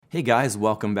Hey guys,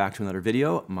 welcome back to another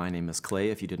video. My name is Clay,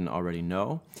 if you didn't already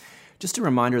know. Just a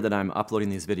reminder that I'm uploading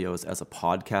these videos as a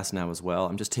podcast now as well.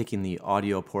 I'm just taking the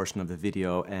audio portion of the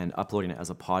video and uploading it as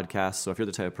a podcast. So if you're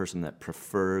the type of person that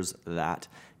prefers that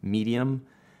medium,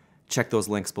 check those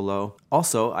links below.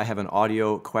 Also, I have an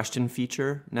audio question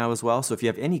feature now as well. So if you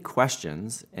have any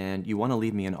questions and you want to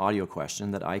leave me an audio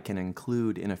question that I can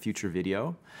include in a future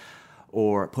video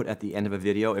or put at the end of a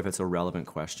video if it's a relevant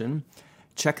question,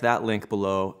 check that link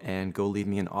below and go leave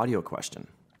me an audio question.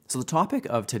 So the topic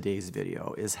of today's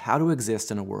video is how to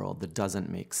exist in a world that doesn't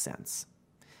make sense.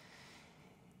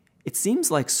 It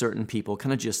seems like certain people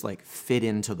kind of just like fit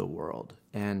into the world,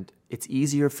 and it's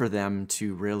easier for them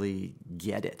to really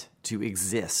get it, to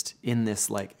exist in this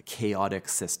like chaotic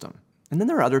system. And then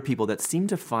there are other people that seem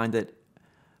to find it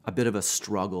a bit of a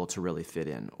struggle to really fit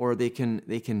in, or they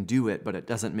can do it, but it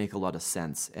doesn't make a lot of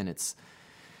sense, and it's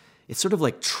sort of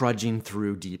like trudging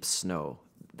through deep snow.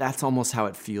 That's almost how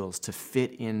it feels to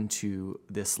fit into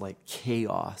this like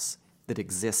chaos that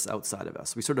exists outside of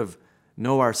us. We sort of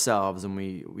know ourselves and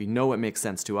we know what makes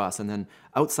sense to us. And then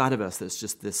outside of us, there's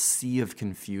just this sea of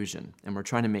confusion and we're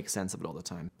trying to make sense of it all the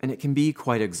time. And it can be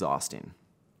quite exhausting.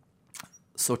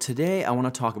 So today I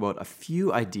want to talk about a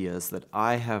few ideas that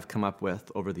I have come up with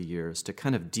over the years to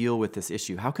kind of deal with this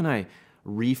issue. How can I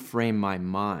reframe my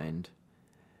mind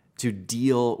to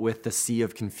deal with the sea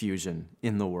of confusion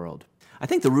in the world? I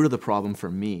think the root of the problem for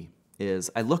me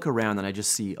is I look around and I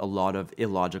just see a lot of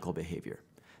illogical behavior,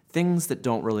 things that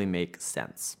don't really make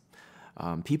sense.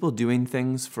 People doing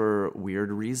things for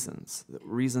weird reasons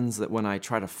that when I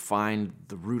try to find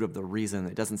the root of the reason,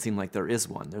 it doesn't seem like there is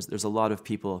one. There's a lot of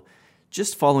people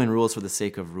just following rules for the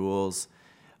sake of rules.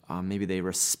 Maybe they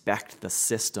respect the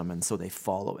system and so they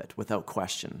follow it without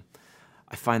question.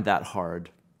 I find that hard.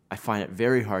 I find it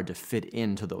very hard to fit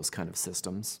into those kind of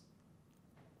systems.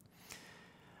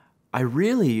 I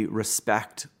really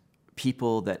respect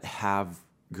people that have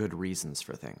good reasons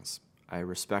for things. I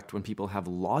respect when people have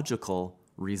logical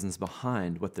reasons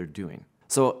behind what they're doing.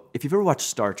 So if you've ever watched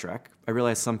Star Trek, I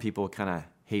realize some people kind of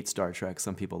hate Star Trek,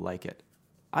 some people like it.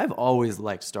 I've always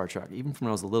liked Star Trek, even from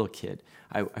when I was a little kid.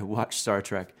 I watched Star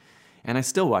Trek, and I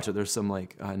still watch it. There's some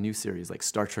new series like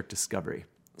Star Trek Discovery.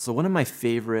 So one of my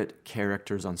favorite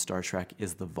characters on Star Trek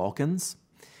is the Vulcans.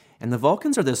 And the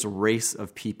Vulcans are this race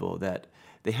of people that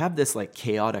they have this like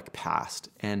chaotic past,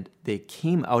 and they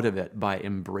came out of it by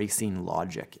embracing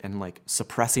logic and like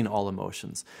suppressing all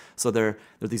emotions. So they're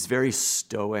these very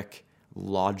stoic,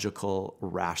 logical,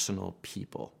 rational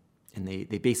people. And they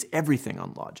base everything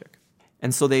on logic.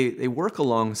 And so they work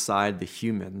alongside the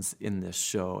humans in this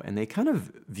show, and they kind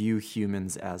of view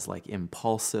humans as like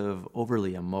impulsive,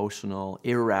 overly emotional,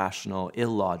 irrational,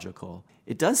 illogical.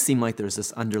 It does seem like there's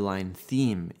this underlying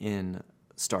theme in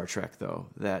Star Trek, though,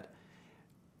 that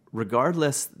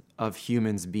regardless of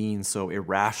humans being so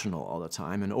irrational all the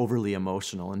time and overly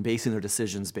emotional and basing their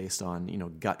decisions based on,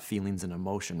 gut feelings and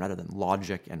emotion rather than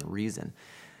logic and reason,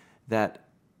 that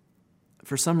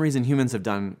for some reason, humans have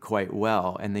done quite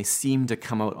well, and they seem to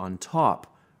come out on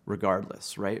top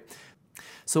regardless, right?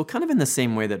 So kind of in the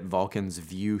same way that Vulcans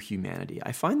view humanity,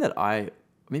 I find that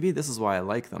maybe this is why I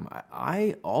like them,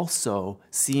 I also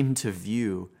seem to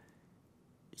view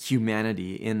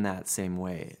humanity in that same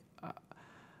way.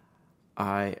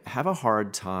 I have a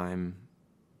hard time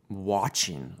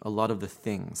watching a lot of the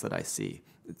things that I see.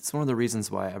 It's one of the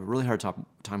reasons why I have a really hard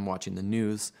time watching the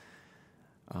news,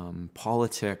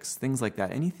 politics, things like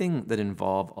that. Anything that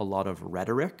involve a lot of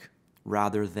rhetoric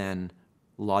rather than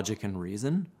logic and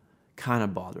reason kind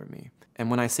of bother me.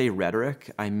 And when I say rhetoric,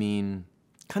 I mean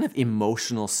kind of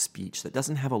emotional speech that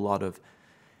doesn't have a lot of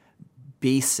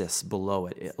basis below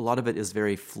it. A lot of it is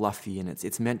very fluffy, and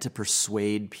it's meant to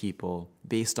persuade people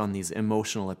based on these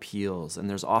emotional appeals. And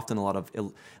there's often a lot of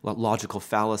logical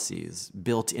fallacies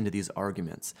built into these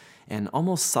arguments and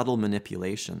almost subtle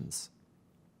manipulations,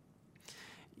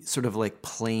 sort of like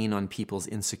playing on people's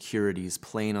insecurities,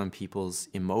 playing on people's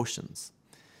emotions.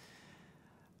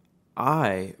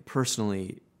 I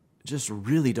personally just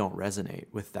really don't resonate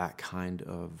with that kind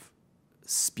of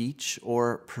speech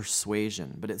or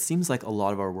persuasion, but it seems like a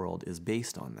lot of our world is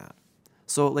based on that.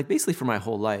 So like basically for my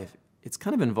whole life, it's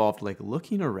kind of involved like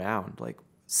looking around, like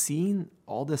seeing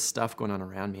all this stuff going on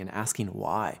around me and asking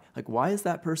why. Like, why is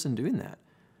that person doing that?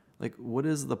 Like, what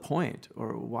is the point?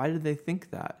 Or why did they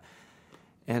think that?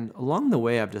 And along the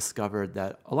way, I've discovered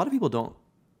that a lot of people don't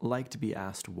like to be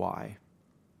asked why,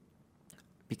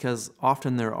 because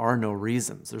often there are no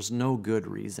reasons. There's no good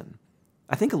reason.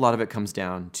 I think a lot of it comes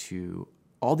down to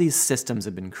all these systems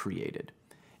have been created,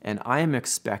 And I am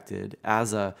expected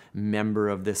as a member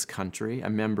of this country, a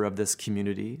member of this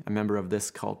community, a member of this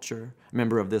culture, a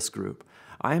member of this group,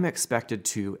 I am expected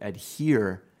to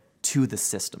adhere to the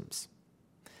systems.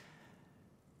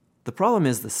 The problem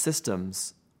is the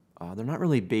systems, they're not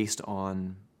really based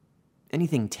on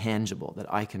anything tangible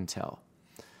that I can tell.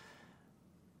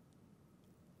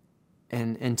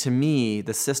 And to me,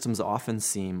 the systems often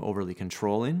seem overly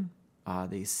controlling.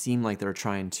 They seem like they're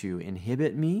trying to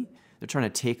inhibit me. They're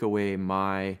trying to take away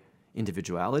my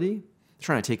individuality. They're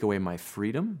trying to take away my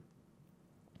freedom.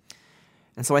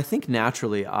 And so I think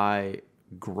naturally I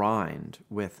grind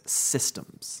with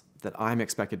systems that I'm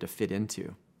expected to fit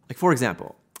into. Like, for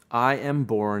example, I am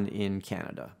born in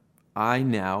Canada. I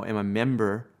now am a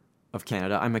member of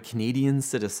Canada. I'm a Canadian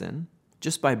citizen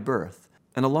just by birth.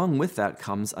 And along with that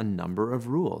comes a number of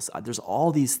rules. There's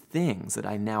all these things that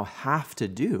I now have to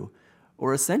do,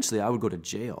 or essentially I would go to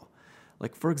jail.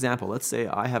 Like, for example, let's say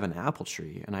I have an apple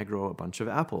tree and I grow a bunch of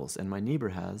apples and my neighbor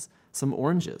has some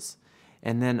oranges.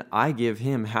 And then I give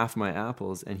him half my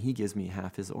apples and he gives me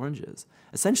half his oranges.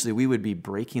 Essentially, we would be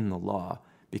breaking the law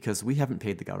because we haven't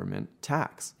paid the government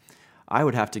tax. I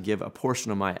would have to give a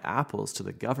portion of my apples to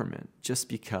the government just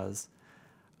because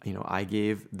I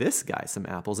gave this guy some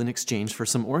apples in exchange for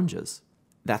some oranges.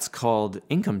 That's called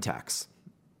income tax.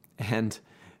 And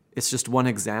it's just one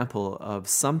example of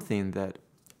something that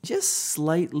just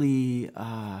slightly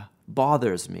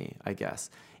bothers me, I guess.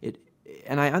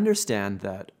 And I understand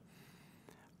that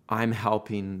I'm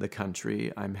helping the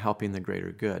country, I'm helping the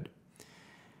greater good.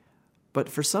 But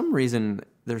for some reason,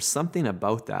 there's something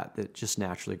about that just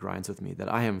naturally grinds with me,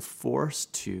 that I am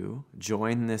forced to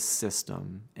join this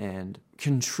system and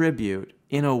contribute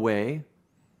in a way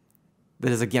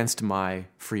that is against my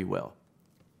free will.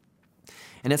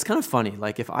 And it's kind of funny,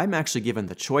 like if I'm actually given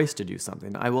the choice to do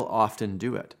something, I will often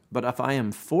do it. But if I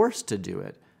am forced to do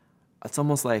it, it's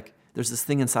almost like there's this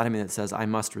thing inside of me that says, I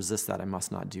must resist that, I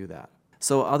must not do that.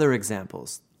 So other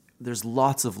examples, there's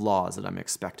lots of laws that I'm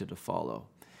expected to follow.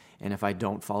 And if I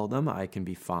don't follow them, I can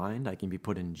be fined, I can be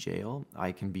put in jail,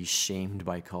 I can be shamed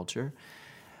by culture.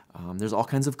 There's all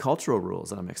kinds of cultural rules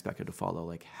that I'm expected to follow.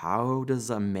 Like, how does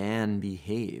a man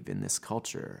behave in this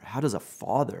culture? How does a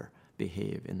father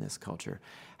behave in this culture?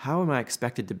 How am I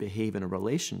expected to behave in a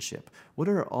relationship? What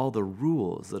are all the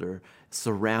rules that are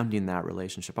surrounding that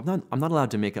relationship? I'm not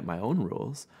allowed to make up my own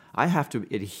rules. I have to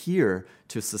adhere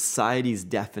to society's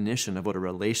definition of what a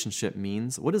relationship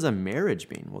means. What does a marriage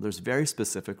mean? Well, there's very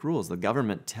specific rules. The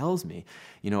government tells me,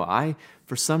 I,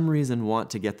 for some reason,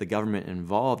 want to get the government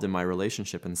involved in my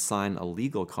relationship and sign a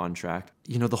legal contract.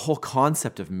 The whole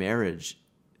concept of marriage,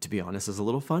 to be honest, is a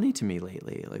little funny to me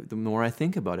lately. Like, the more I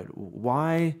think about it,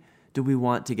 why do we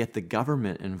want to get the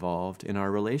government involved in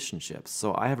our relationships?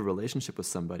 So I have a relationship with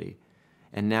somebody,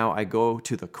 and now I go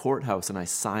to the courthouse and I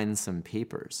sign some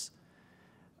papers.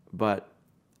 But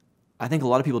I think a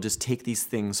lot of people just take these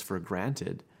things for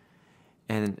granted,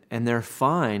 and they're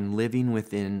fine living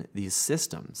within these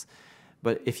systems.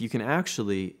 But if you can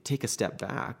actually take a step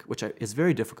back, which is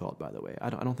very difficult, by the way, I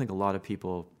don't think a lot of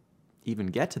people even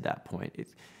get to that point.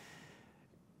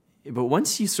 But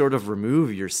once you sort of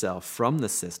remove yourself from the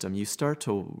system, you start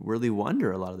to really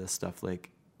wonder a lot of this stuff.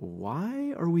 Like,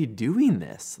 why are we doing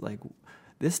this? Like,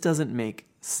 this doesn't make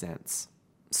sense.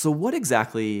 So what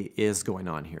exactly is going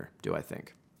on here, do I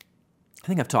think? I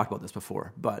think I've talked about this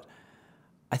before, but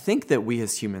I think that we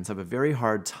as humans have a very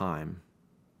hard time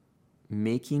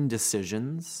making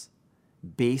decisions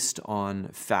based on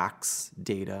facts,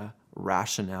 data,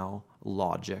 rationale,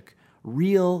 logic,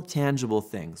 real, tangible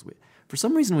things. For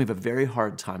some reason, we have a very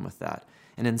hard time with that.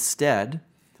 And instead,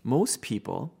 most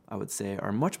people, I would say,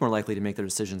 are much more likely to make their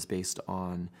decisions based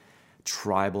on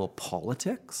tribal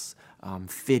politics,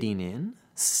 fitting in,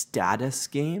 status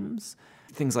games,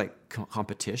 things like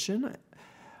competition.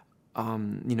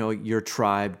 Your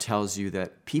tribe tells you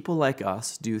that people like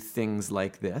us do things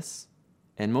like this,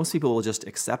 and most people will just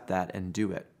accept that and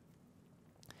do it.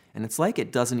 And it's like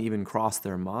it doesn't even cross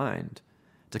their mind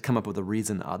to come up with a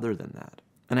reason other than that.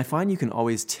 And I find you can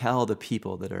always tell the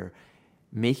people that are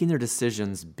making their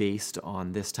decisions based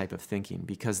on this type of thinking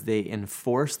because they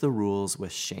enforce the rules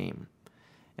with shame.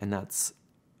 And that's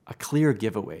a clear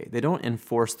giveaway. They don't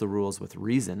enforce the rules with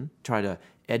reason, try to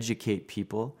educate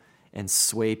people and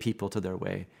sway people to their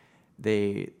way.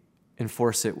 They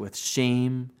enforce it with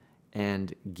shame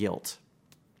and guilt.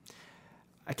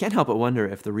 I can't help but wonder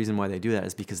if the reason why they do that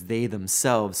is because they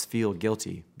themselves feel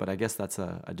guilty, but I guess that's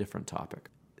a different topic.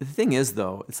 The thing is,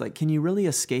 though, it's like, can you really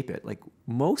escape it? Like,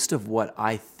 most of what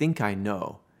I think I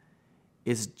know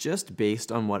is just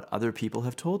based on what other people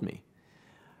have told me.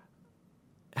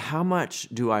 how much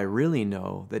do I really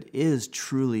know that is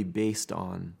truly based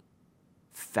on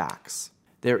facts?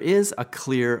 There is a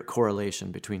clear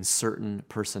correlation between certain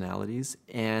personalities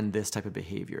and this type of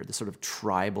behavior, this sort of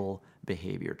tribal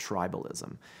behavior,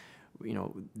 tribalism.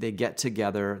 They get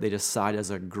together, they decide as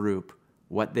a group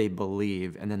what they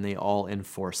believe, and then they all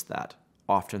enforce that,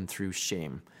 often through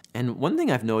shame. And one thing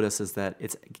I've noticed is that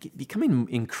it's becoming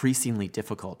increasingly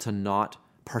difficult to not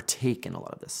partake in a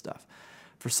lot of this stuff.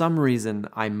 For some reason,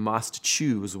 I must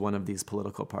choose one of these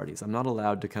political parties. I'm not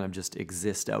allowed to kind of just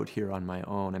exist out here on my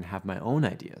own and have my own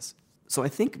ideas. So I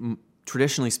think,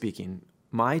 traditionally speaking,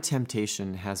 my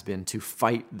temptation has been to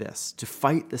fight this, to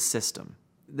fight the system.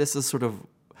 This is sort of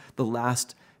the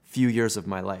last few years of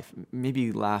my life,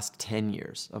 maybe last 10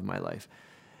 years of my life.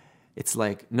 It's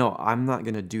like, no, I'm not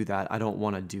going to do that. I don't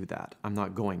want to do that. I'm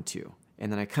not going to.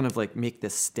 And then I kind of like make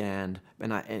this stand,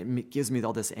 and it gives me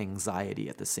all this anxiety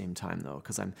at the same time, though,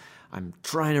 because I'm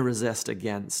trying to resist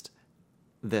against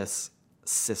this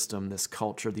system, this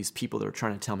culture, these people that are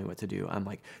trying to tell me what to do. I'm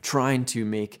like trying to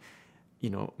make,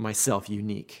 myself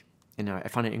unique, and I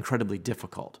find it incredibly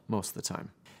difficult most of the time.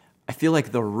 I feel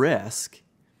like the risk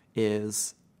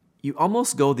is you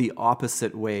almost go the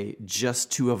opposite way just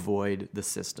to avoid the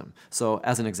system. So,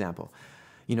 as an example,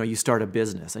 you start a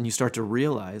business and you start to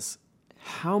realize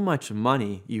how much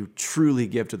money you truly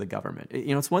give to the government.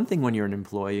 It's one thing when you're an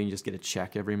employee and you just get a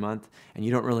check every month and you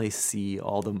don't really see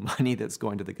all the money that's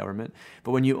going to the government.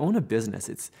 But when you own a business,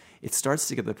 it starts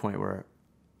to get to the point where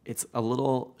it's a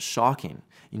little shocking.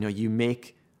 You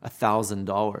make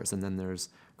 $1,000 and then there's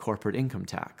corporate income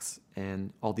tax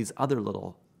and all these other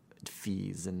little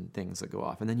fees and things that go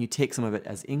off. And then you take some of it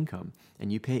as income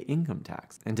and you pay income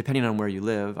tax. And depending on where you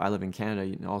live, I live in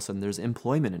Canada, all of a sudden there's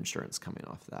employment insurance coming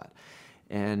off that.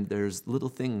 And there's little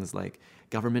things like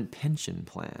government pension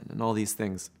plan and all these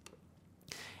things.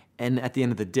 And at the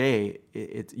end of the day,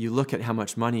 you look at how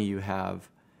much money you have,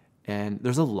 and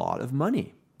there's a lot of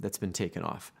money that's been taken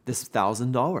off, this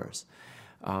 $1,000.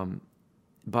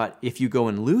 But if you go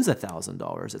and lose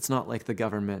 $1,000, it's not like the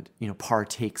government,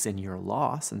 partakes in your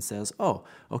loss and says, oh,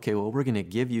 okay, well, we're going to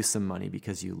give you some money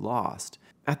because you lost.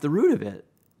 At the root of it,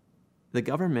 the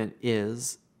government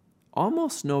is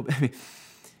almost no...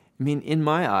 I mean, in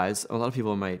my eyes, a lot of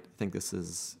people might think this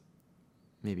is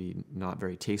maybe not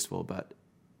very tasteful, but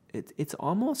it's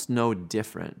almost no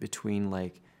different between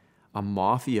like a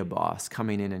mafia boss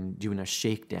coming in and doing a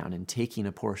shakedown and taking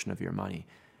a portion of your money.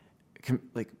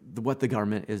 Like what the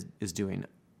government is doing.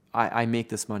 I make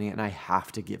this money and I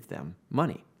have to give them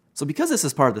money. So because this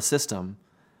is part of the system,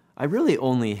 I really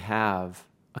only have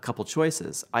a couple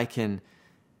choices. I can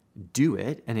do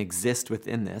it and exist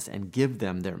within this and give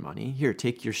them their money. Here,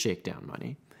 take your shakedown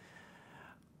money.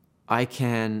 I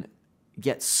can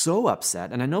get so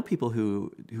upset, and I know people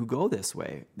who go this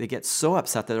way. They get so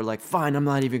upset that they're like, fine, I'm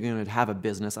not even going to have a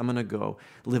business. I'm going to go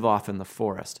live off in the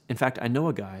forest. In fact, I know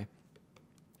a guy,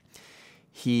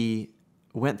 he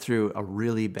went through a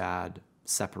really bad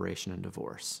separation and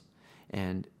divorce,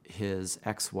 and his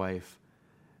ex-wife,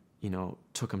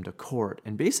 took him to court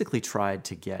and basically tried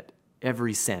to get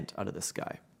every cent out of this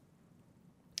guy.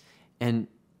 And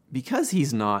because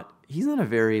he's not a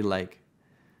very like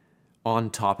on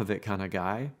top of it kind of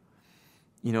guy,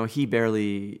 he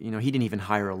barely, he didn't even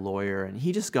hire a lawyer, and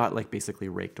he just got like basically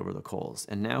raked over the coals.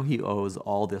 And now he owes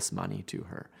all this money to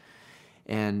her.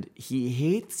 And he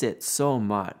hates it so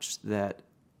much that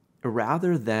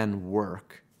rather than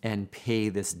work and pay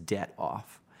this debt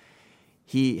off,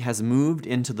 he has moved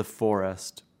into the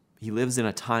forest. He lives in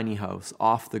a tiny house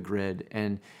off the grid,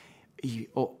 and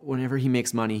whenever he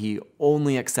makes money, he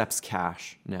only accepts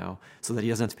cash now so that he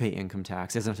doesn't have to pay income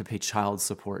tax. He doesn't have to pay child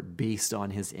support based on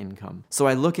his income. So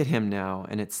I look at him now,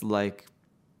 and it's like,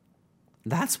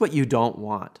 that's what you don't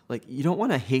want. Like, you don't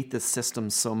want to hate the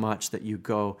system so much that you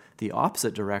go the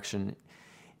opposite direction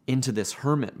into this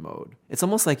hermit mode. It's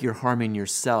almost like you're harming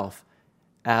yourself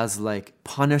as like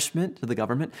punishment to the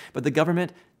government. But the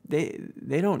government, they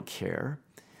don't care.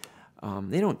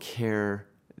 They don't care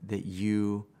that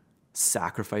you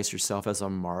sacrifice yourself as a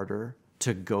martyr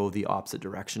to go the opposite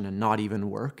direction and not even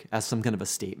work as some kind of a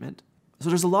statement. So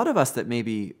there's a lot of us that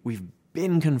maybe we've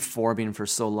been conforming for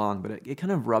so long, but it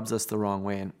kind of rubs us the wrong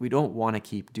way, and we don't want to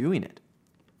keep doing it.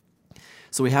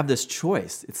 So we have this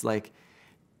choice. It's like,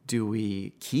 do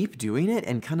we keep doing it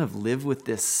and kind of live with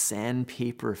this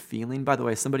sandpaper feeling? By the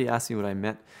way, somebody asked me what I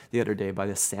meant the other day by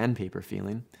this sandpaper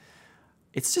feeling.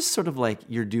 It's just sort of like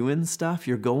you're doing stuff,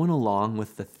 you're going along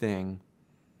with the thing,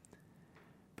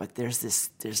 but there's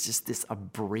just this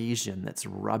abrasion that's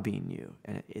rubbing you,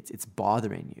 and it's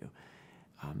bothering you.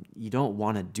 You don't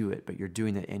want to do it, but you're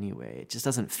doing it anyway. It just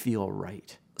doesn't feel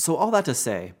right. So all that to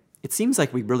say, it seems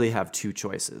like we really have two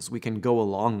choices. We can go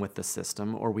along with the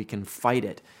system or we can fight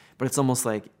it. But it's almost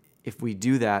like if we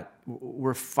do that,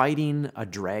 we're fighting a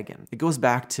dragon. It goes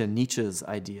back to Nietzsche's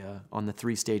idea on the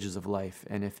 3 stages of life.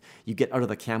 And if you get out of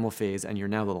the camel phase and you're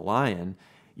now the lion,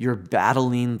 you're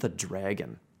battling the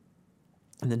dragon.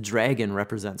 And the dragon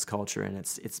represents culture, and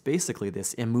it's basically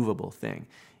this immovable thing.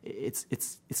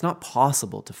 It's not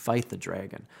possible to fight the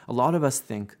dragon. A lot of us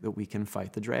think that we can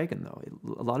fight the dragon, though.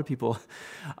 A lot of people,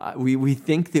 we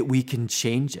think that we can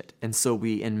change it, and so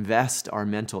we invest our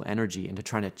mental energy into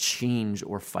trying to change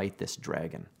or fight this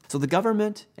dragon. So the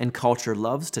government and culture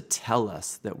loves to tell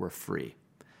us that we're free.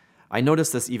 I notice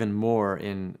this even more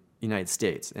in the United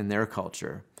States, in their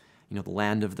culture, the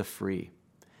land of the free.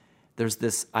 There's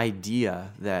this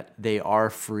idea that they are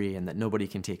free and that nobody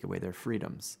can take away their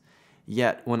freedoms.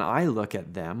 Yet when I look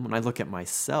at them, when I look at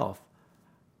myself,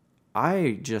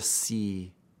 I just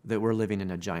see that we're living in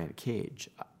a giant cage.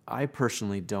 I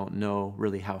personally don't know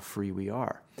really how free we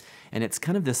are. And it's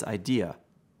kind of this idea,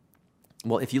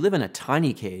 well, if you live in a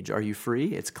tiny cage, are you free?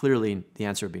 It's clearly, the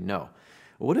answer would be no.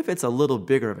 What if it's a little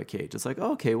bigger of a cage? It's like,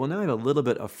 okay, well, now I have a little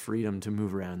bit of freedom to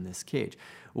move around in this cage.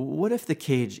 What if the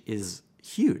cage is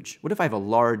huge? What if I have a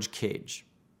large cage?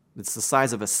 It's the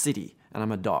size of a city and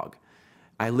I'm a dog.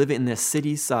 I live in this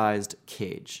city-sized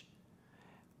cage.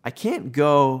 I can't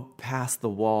go past the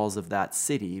walls of that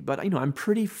city, but I'm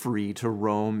pretty free to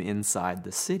roam inside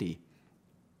the city.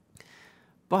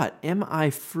 But am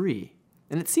I free?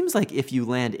 And it seems like if you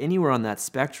land anywhere on that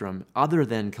spectrum other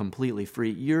than completely free,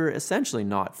 you're essentially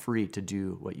not free to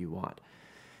do what you want.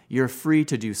 You're free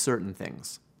to do certain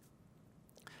things.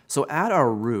 So at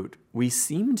our root, we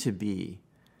seem to be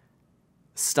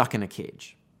stuck in a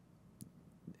cage.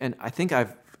 And I think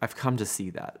I've come to see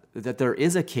that there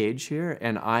is a cage here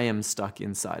and I am stuck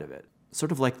inside of it.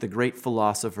 Sort of like the great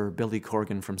philosopher Billy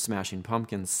Corgan from Smashing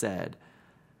Pumpkins said,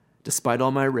 "Despite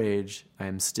all my rage, I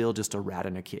am still just a rat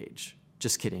in a cage."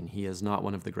 Just kidding, he is not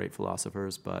one of the great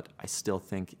philosophers, but I still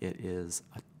think it is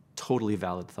a totally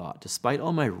valid thought. Despite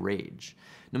all my rage,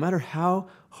 no matter how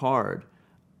hard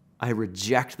I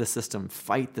reject the system,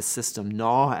 fight the system,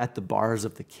 gnaw at the bars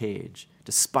of the cage,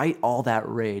 despite all that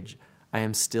rage, I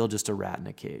am still just a rat in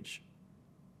a cage.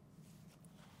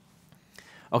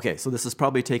 Okay, so this is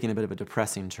probably taking a bit of a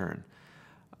depressing turn.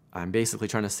 I'm basically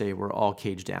trying to say we're all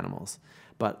caged animals.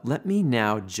 But let me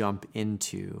now jump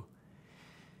into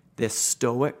this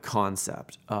Stoic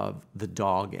concept of the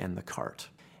dog and the cart.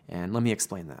 And let me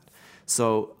explain that.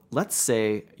 So let's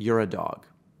say you're a dog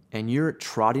and you're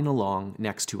trotting along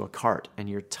next to a cart and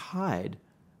you're tied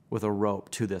with a rope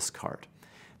to this cart.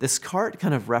 This cart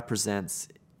kind of represents,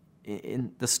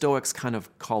 in the Stoics kind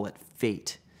of call it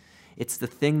fate. It's the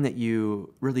thing that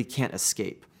you really can't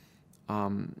escape.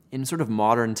 In sort of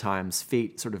modern times,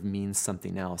 fate sort of means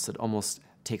something else. It almost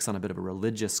takes on a bit of a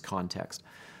religious context.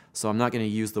 So I'm not going to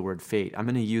use the word fate. I'm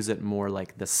going to use it more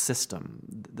like the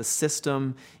system. The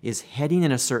system is heading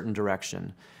in a certain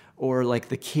direction, or like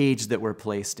the cage that we're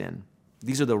placed in.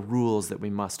 These are the rules that we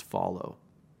must follow.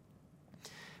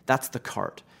 That's the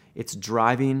cart. It's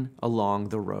driving along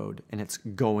the road and it's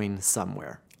going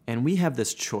somewhere. And we have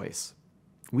this choice.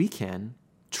 We can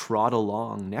trot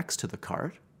along next to the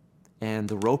cart and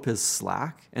the rope is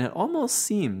slack and it almost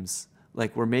seems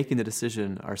like we're making the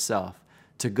decision ourselves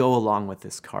to go along with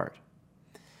this cart.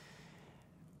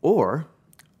 Or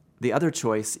the other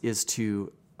choice is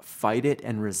to fight it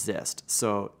and resist.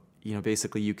 So,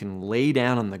 basically you can lay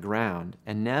down on the ground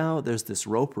and now there's this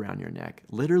rope around your neck,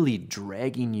 literally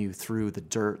dragging you through the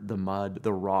dirt, the mud,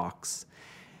 the rocks.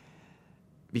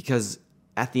 Because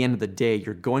at the end of the day,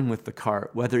 you're going with the cart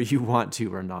whether you want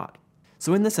to or not.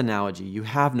 So in this analogy, you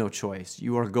have no choice.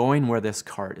 You are going where this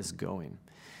cart is going.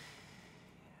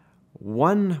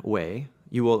 One way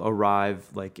you will arrive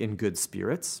like in good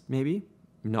spirits, maybe,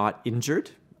 not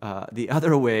injured. The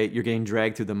other way, you're getting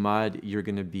dragged through the mud, you're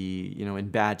going to be, in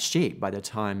bad shape by the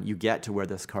time you get to where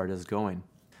this cart is going.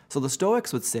 So the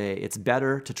Stoics would say it's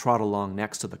better to trot along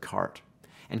next to the cart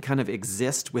and kind of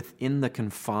exist within the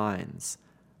confines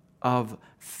of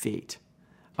fate,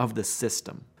 of the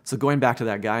system. So going back to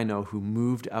that guy I know who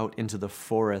moved out into the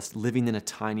forest, living in a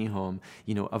tiny home,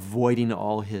 avoiding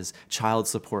all his child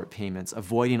support payments,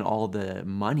 avoiding all the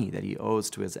money that he owes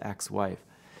to his ex-wife.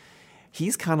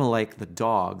 He's kind of like the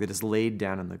dog that is laid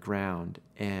down on the ground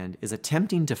and is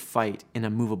attempting to fight in a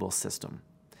movable system.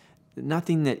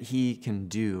 Nothing that he can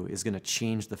do is going to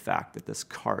change the fact that this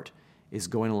cart is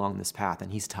going along this path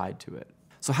and he's tied to it.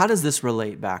 So how does this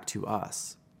relate back to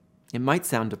us? It might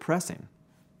sound depressing.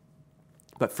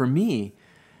 But for me,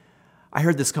 I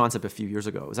heard this concept a few years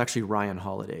ago. It was actually Ryan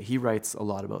Holiday. He writes a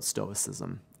lot about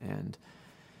Stoicism, and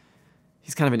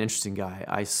he's kind of an interesting guy.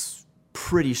 I'm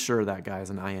pretty sure that guy is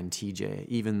an INTJ,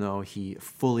 even though he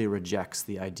fully rejects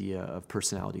the idea of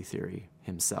personality theory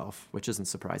himself, which isn't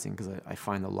surprising because I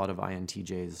find a lot of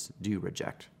INTJs do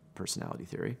reject personality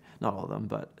theory. Not all of them,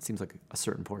 but it seems like a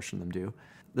certain portion of them do.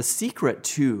 The secret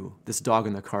to this dog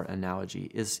in the cart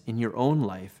analogy is, in your own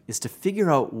life, is to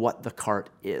figure out what the cart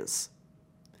is.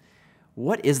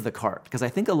 What is the cart? Because I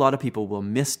think a lot of people will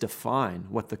misdefine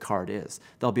what the cart is.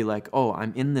 They'll be like, oh,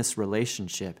 I'm in this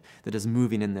relationship that is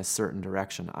moving in this certain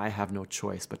direction. I have no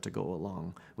choice but to go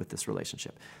along with this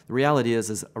relationship. The reality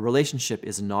is a relationship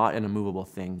is not an immovable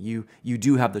thing. You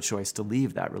do have the choice to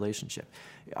leave that relationship.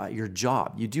 Your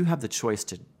job, you do have the choice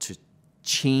to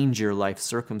change your life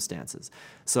circumstances.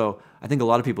 So I think a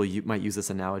lot of people might use this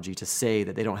analogy to say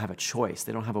that they don't have a choice.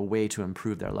 They don't have a way to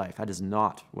improve their life. That is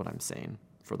not what I'm saying,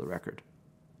 for the record.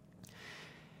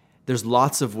 There's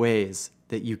lots of ways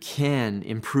that you can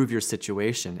improve your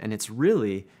situation, and it's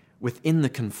really within the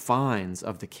confines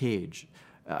of the cage.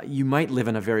 You might live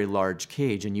in a very large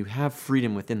cage, and you have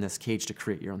freedom within this cage to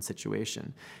create your own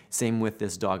situation. Same with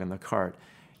this dog in the cart.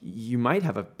 You might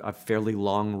have a fairly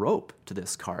long rope to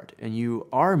this cart, and you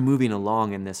are moving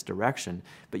along in this direction,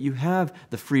 but you have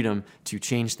the freedom to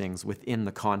change things within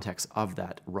the context of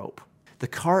that rope. The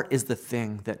cart is the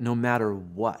thing that no matter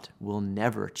what will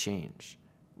never change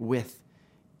with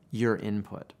your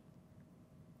input.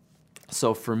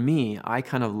 So for me, I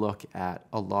kind of look at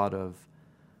a lot of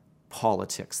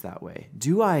politics that way.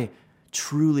 Do I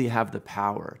truly have the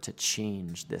power to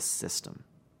change this system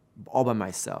all by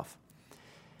myself?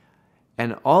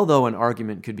 And although an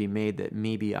argument could be made that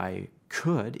maybe I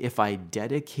could, if I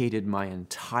dedicated my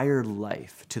entire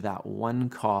life to that one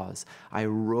cause, I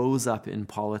rose up in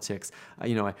politics,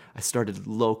 I started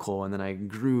local, and then I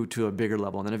grew to a bigger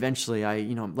level, and then eventually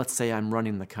let's say I'm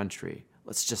running the country,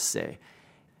 let's just say.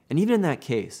 And even in that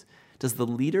case, does the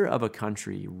leader of a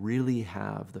country really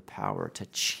have the power to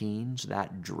change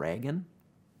that dragon?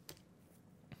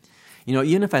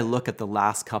 Even if I look at the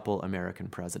last couple American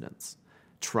presidents,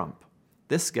 Trump,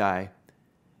 this guy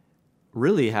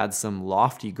really had some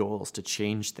lofty goals to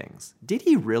change things. Did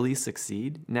he really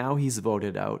succeed? Now he's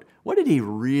voted out. What did he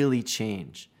really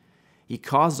change? He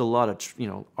caused a lot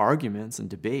of arguments and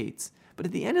debates, but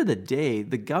at the end of the day,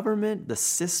 the government, the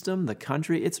system, the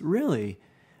country, it's really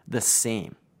the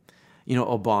same.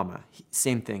 Obama,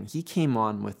 same thing. He came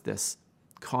on with this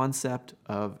concept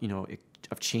of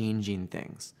changing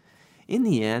things. In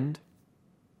the end,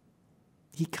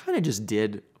 he kind of just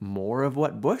did more of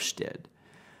what Bush did.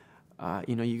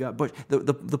 You got Bush.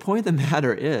 The point of the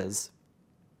matter is,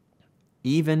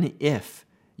 even if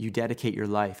you dedicate your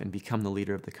life and become the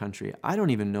leader of the country, I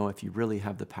don't even know if you really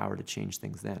have the power to change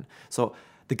things then. So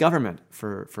the government,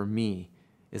 for me,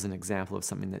 is an example of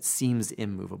something that seems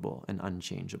immovable and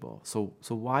unchangeable. So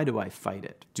why do I fight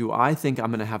it? Do I think I'm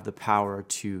going to have the power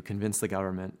to convince the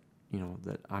government,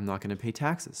 that I'm not going to pay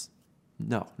taxes?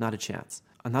 No, not a chance.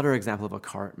 Another example of a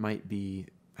cart might be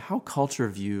how culture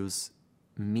views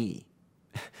me,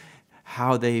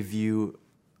 how they view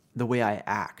the way I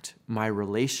act, my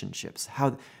relationships,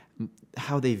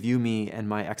 how they view me and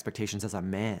my expectations as a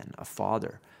man, a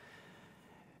father.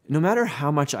 No matter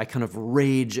how much I kind of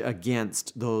rage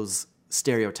against those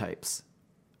stereotypes,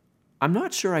 I'm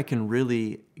not sure I can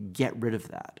really get rid of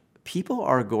that. People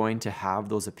are going to have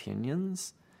those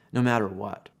opinions no matter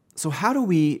what. So how do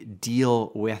we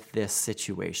deal with this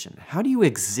situation? How do you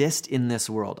exist in this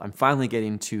world? I'm finally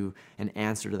getting to an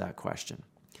answer to that question.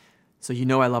 So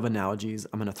I love analogies.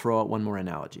 I'm going to throw out one more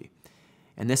analogy.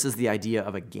 And this is the idea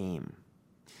of a game.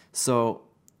 So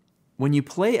when you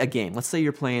play a game, let's say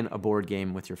you're playing a board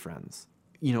game with your friends.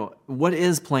 What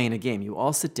is playing a game? You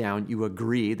all sit down, you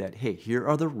agree that, hey, here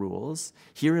are the rules.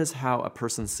 Here is how a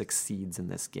person succeeds in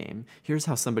this game. Here's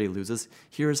how somebody loses.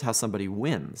 Here's how somebody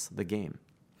wins the game.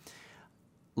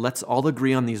 Let's all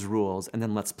agree on these rules, and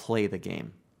then let's play the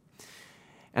game.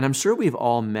 And I'm sure we've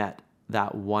all met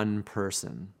that one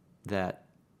person that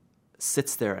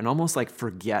sits there and almost like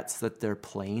forgets that they're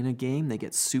playing a game. They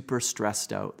get super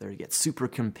stressed out. They get super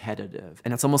competitive.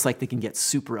 And it's almost like they can get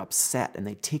super upset, and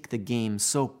they take the game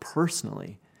so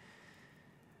personally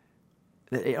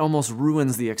that it almost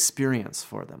ruins the experience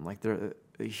for them. Like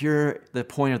here, the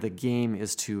point of the game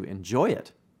is to enjoy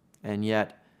it, and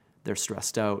yet they're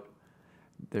stressed out.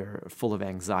 They're full of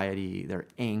anxiety, they're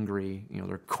angry,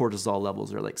 their cortisol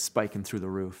levels are like spiking through the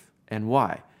roof. And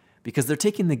why? Because they're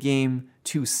taking the game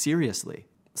too seriously.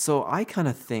 So I kind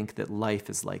of think that life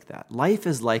is like that. Life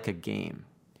is like a game.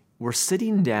 We're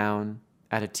sitting down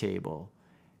at a table,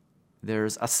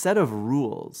 there's a set of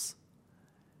rules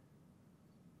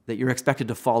that you're expected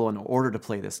to follow in order to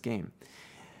play this game.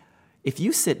 If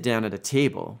you sit down at a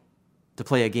table to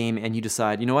play a game and you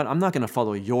decide, you know what, I'm not going to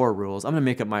follow your rules. I'm going to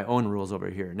make up my own rules over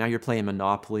here. Now you're playing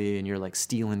Monopoly and you're like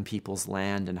stealing people's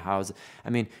land and houses. I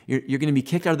mean, you're going to be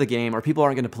kicked out of the game, or people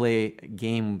aren't going to play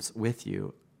games with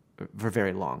you for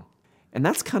very long. And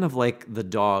that's kind of like the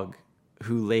dog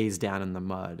who lays down in the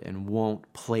mud and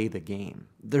won't play the game.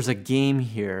 There's a game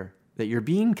here that you're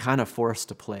being kind of forced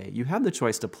to play. You have the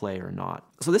choice to play or not.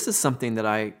 So this is something that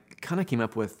I kind of came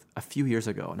up with a few years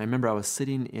ago. And I remember I was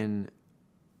sitting in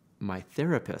my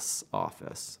therapist's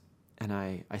office and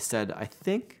I said, I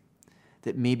think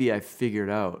that maybe I've figured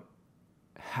out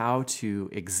how to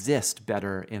exist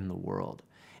better in the world.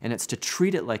 And it's to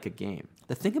treat it like a game.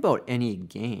 The thing about any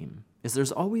game is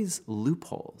there's always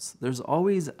loopholes. There's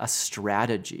always a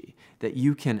strategy that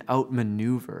you can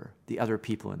outmaneuver the other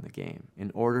people in the game in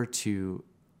order to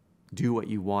do what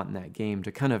you want in that game,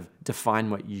 to kind of define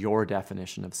what your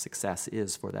definition of success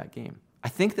is for that game. I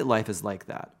think that life is like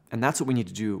that. And that's what we need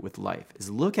to do with life, is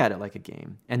look at it like a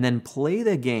game and then play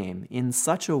the game in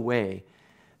such a way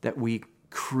that we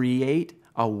create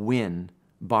a win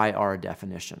by our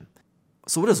definition.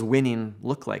 So what does winning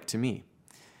look like to me?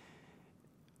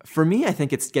 For me, I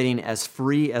think it's getting as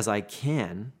free as I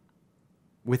can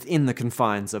within the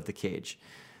confines of the cage.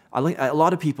 A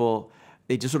lot of people,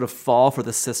 they just sort of fall for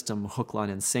the system hook, line,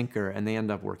 and sinker, and they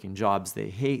end up working jobs they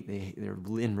hate. They're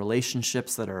in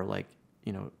relationships that are like,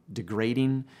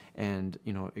 degrading and,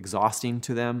 exhausting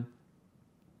to them.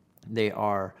 They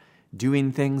are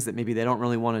doing things that maybe they don't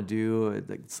really want to do.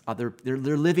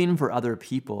 They're living for other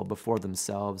people before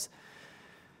themselves,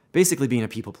 basically being a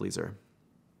people pleaser.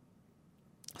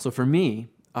 So for me,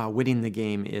 winning the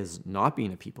game is not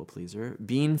being a people pleaser,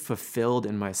 being fulfilled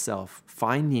in myself,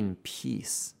 finding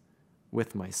peace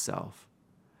with myself,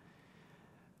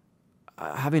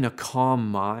 having a calm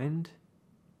mind,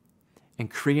 and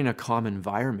creating a calm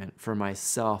environment for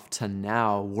myself to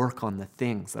now work on the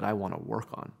things that I want to work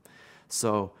on.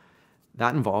 So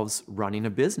that involves running a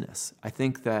business. I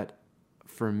think that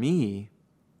for me,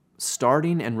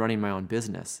 starting and running my own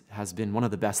business has been one of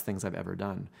the best things I've ever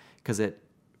done, because it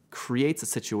creates a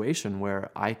situation where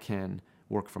I can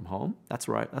work from home. That's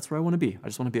where I want to be. I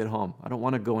just want to be at home. I don't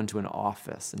want to go into an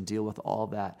office and deal with all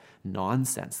that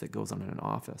nonsense that goes on in an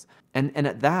office. And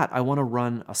at that, I want to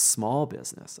run a small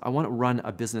business. I want to run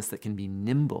a business that can be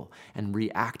nimble and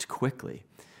react quickly.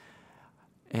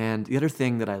 And the other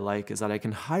thing that I like is that I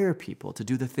can hire people to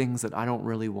do the things that I don't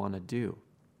really want to do.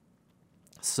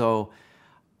 So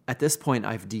at this point,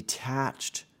 I've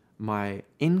detached my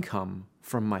income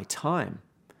from my time.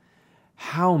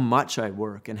 How much I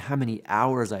work and how many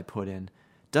hours I put in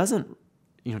doesn't,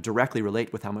 directly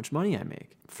relate with how much money I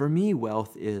make. For me,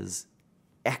 wealth is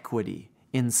equity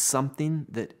in something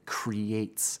that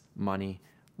creates money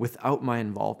without my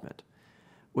involvement,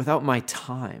 without my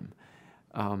time.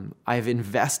 I've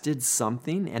invested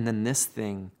something, and then this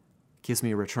thing gives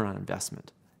me a return on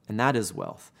investment, and that is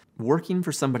wealth. Working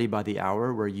for somebody by the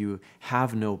hour where you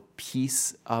have no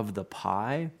piece of the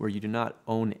pie, where you do not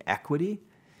own equity,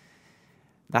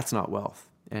 that's not wealth.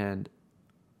 And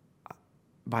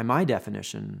by my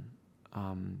definition,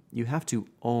 you have to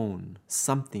own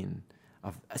something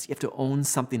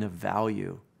of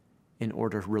value in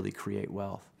order to really create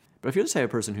wealth. But if you're the type of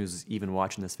person who's even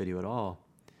watching this video at all,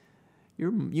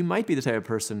 you might be the type of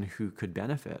person who could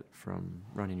benefit from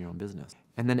running your own business.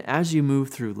 And then as you move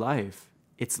through life,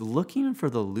 it's looking for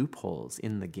the loopholes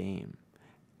in the game.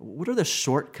 What are the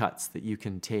shortcuts that you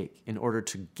can take in order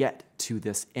to get to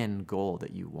this end goal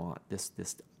that you want, this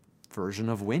version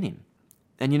of winning?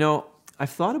 And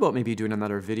I've thought about maybe doing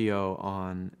another video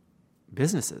on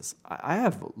businesses. I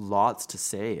have lots to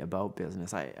say about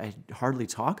business. I hardly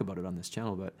talk about it on this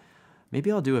channel, but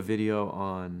maybe I'll do a video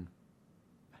on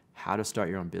how to start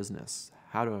your own business,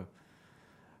 how to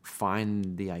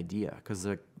find the idea, because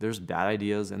there's bad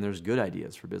ideas and there's good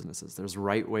ideas for businesses. There's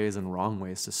right ways and wrong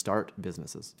ways to start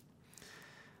businesses.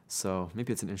 So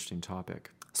maybe it's an interesting topic.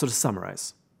 So to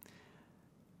summarize,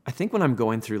 I think when I'm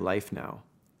going through life now,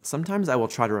 sometimes I will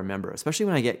try to remember, especially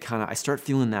when I start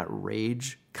feeling that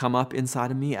rage come up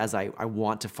inside of me as I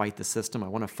want to fight the system. I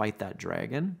want to fight that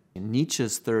dragon. And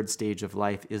Nietzsche's third stage of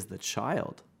life is the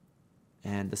child.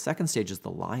 And the second stage is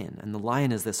the lion. And the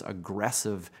lion is this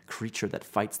aggressive creature that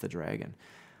fights the dragon.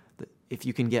 If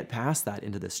you can get past that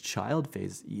into this child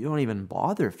phase, you don't even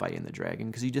bother fighting the dragon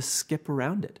because you just skip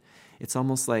around it. It's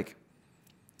almost like,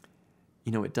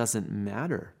 it doesn't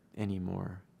matter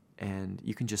anymore. and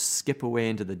you can just skip away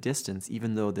into the distance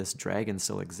even though this dragon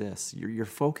still exists. Your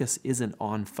focus isn't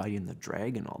on fighting the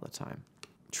dragon all the time.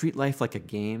 Treat life like a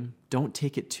game. Don't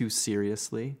take it too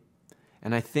seriously.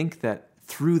 And I think that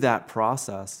through that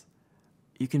process,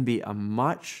 you can be a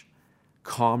much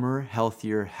calmer,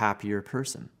 healthier, happier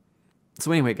person.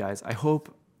 So anyway, guys, I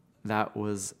hope that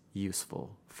was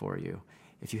useful for you.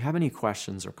 If you have any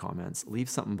questions or comments, leave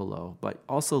something below, but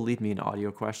also leave me an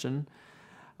audio question.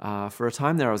 For a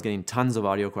time there, I was getting tons of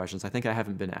audio questions. I think I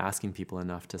haven't been asking people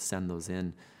enough to send those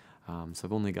in, so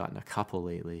I've only gotten a couple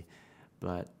lately.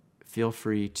 But feel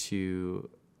free to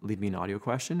leave me an audio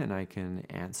question, and I can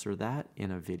answer that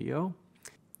in a video.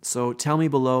 So tell me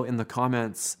below in the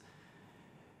comments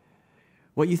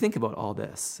what you think about all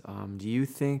this. Do you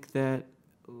think that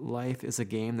life is a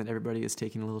game that everybody is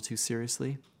taking a little too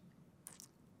seriously?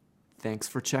 Thanks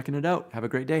for checking it out. Have a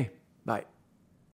great day. Bye.